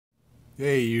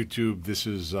Hey YouTube, this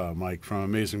is Mike from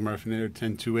Amazing Murphinator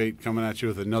 1028 coming at you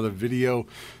with another video.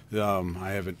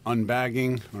 I have an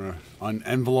unbagging or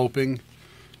unenveloping. It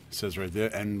says right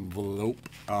there, envelope.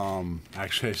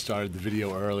 Actually, I started the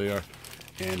video earlier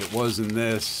and it was in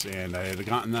this, and I had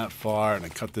gotten that far and I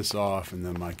cut this off, and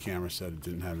then my camera said it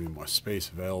didn't have any more space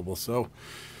available. So,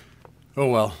 oh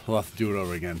well, we'll have to do it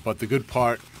over again. But the good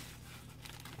part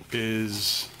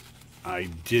is I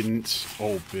didn't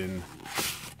open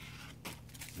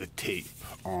the tape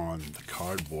on the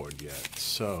cardboard yet,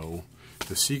 so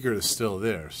the secret is still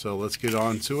there. So let's get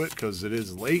on to it, because it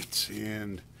is late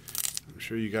and I'm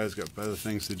sure you guys got better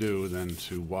things to do than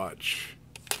to watch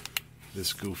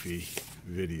this goofy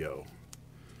video.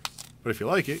 But if you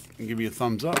like it, give me a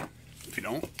thumbs up. If you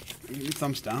don't, give me a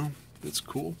thumbs down. It's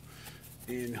cool.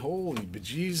 And holy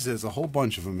bejeez, there's a whole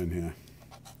bunch of them in here.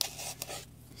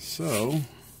 So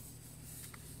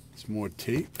it's more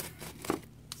tape.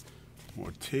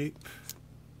 More tape.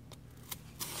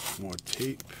 More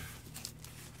tape.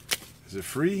 Is it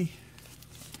free?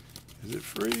 Is it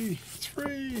free? It's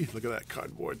free. Look at that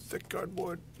cardboard. Thick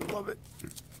cardboard. I love it.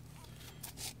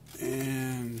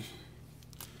 And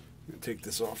I'm going to take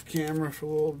this off camera for a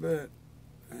little bit.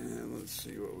 And let's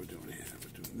see what we're doing here.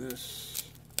 We're doing this.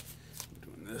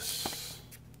 We're doing this.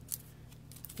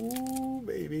 Ooh,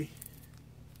 baby.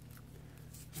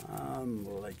 I'm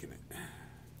liking it.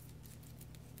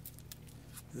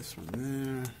 This one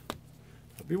there.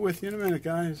 I'll be with you in a minute,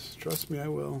 guys. Trust me, I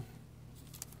will.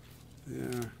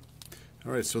 Yeah.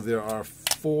 All right, so there are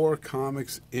 4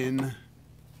 comics in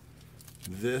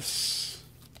this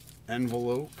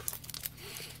envelope.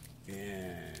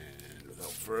 And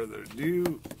without further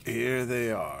ado, here they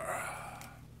are.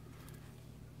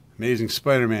 Amazing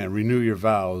Spider-Man, Renew Your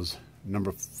Vows,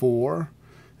 number 4.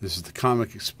 This is the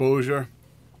comic exposure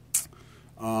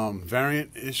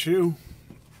variant issue.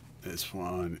 This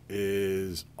one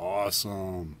is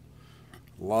awesome.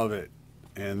 Love it.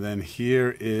 And then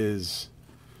here is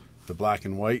the black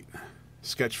and white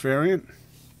sketch variant.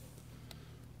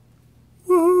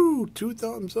 Woohoo! 2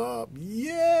 thumbs up.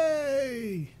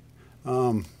 Yay!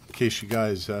 In case you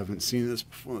guys haven't seen this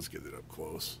before, let's get it up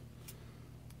close.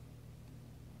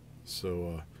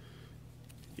 So,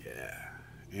 yeah.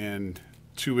 And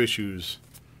 2 issues,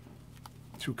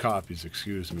 2 copies,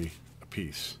 excuse me, a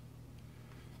piece.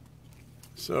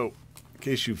 So, in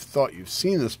case you've thought you've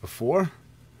seen this before,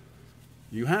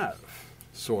 you have,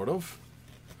 sort of.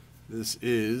 This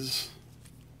is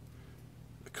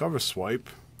the cover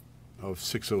swipe of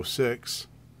 606,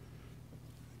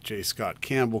 J. Scott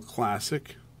Campbell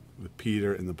classic, with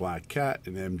Peter and the Black Cat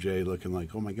and MJ looking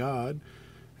like, oh my God.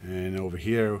 And over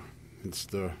here, it's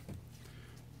the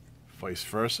vice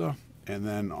versa. And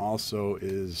then also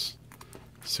is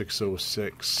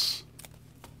 606,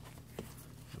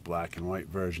 black and white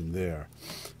version there.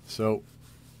 So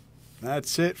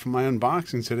that's it for my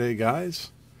unboxing today,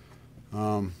 guys.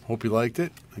 Hope you liked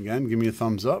it. Again, give me a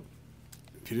thumbs up.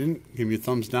 If you didn't, give me a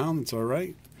thumbs down. That's all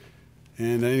right.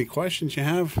 And any questions you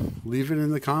have, leave it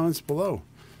in the comments below.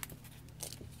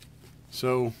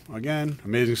 So again,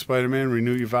 Amazing Spider-Man,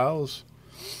 Renew Your Vows,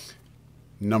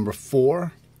 number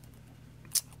 4.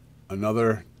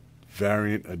 Another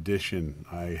variant edition.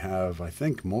 I have, I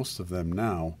think, most of them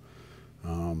now.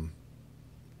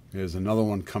 There's another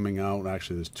one coming out.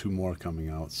 Actually, there's 2 more coming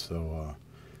out, so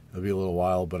it'll be a little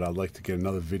while, but I'd like to get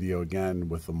another video again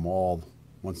with them all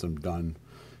once I'm done,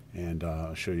 and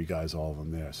I'll show you guys all of them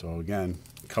there. So again,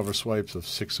 cover swipes of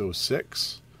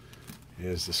 606.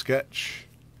 Here's the sketch,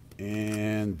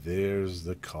 and there's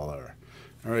the color.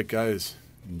 All right, guys,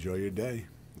 enjoy your day.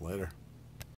 Later.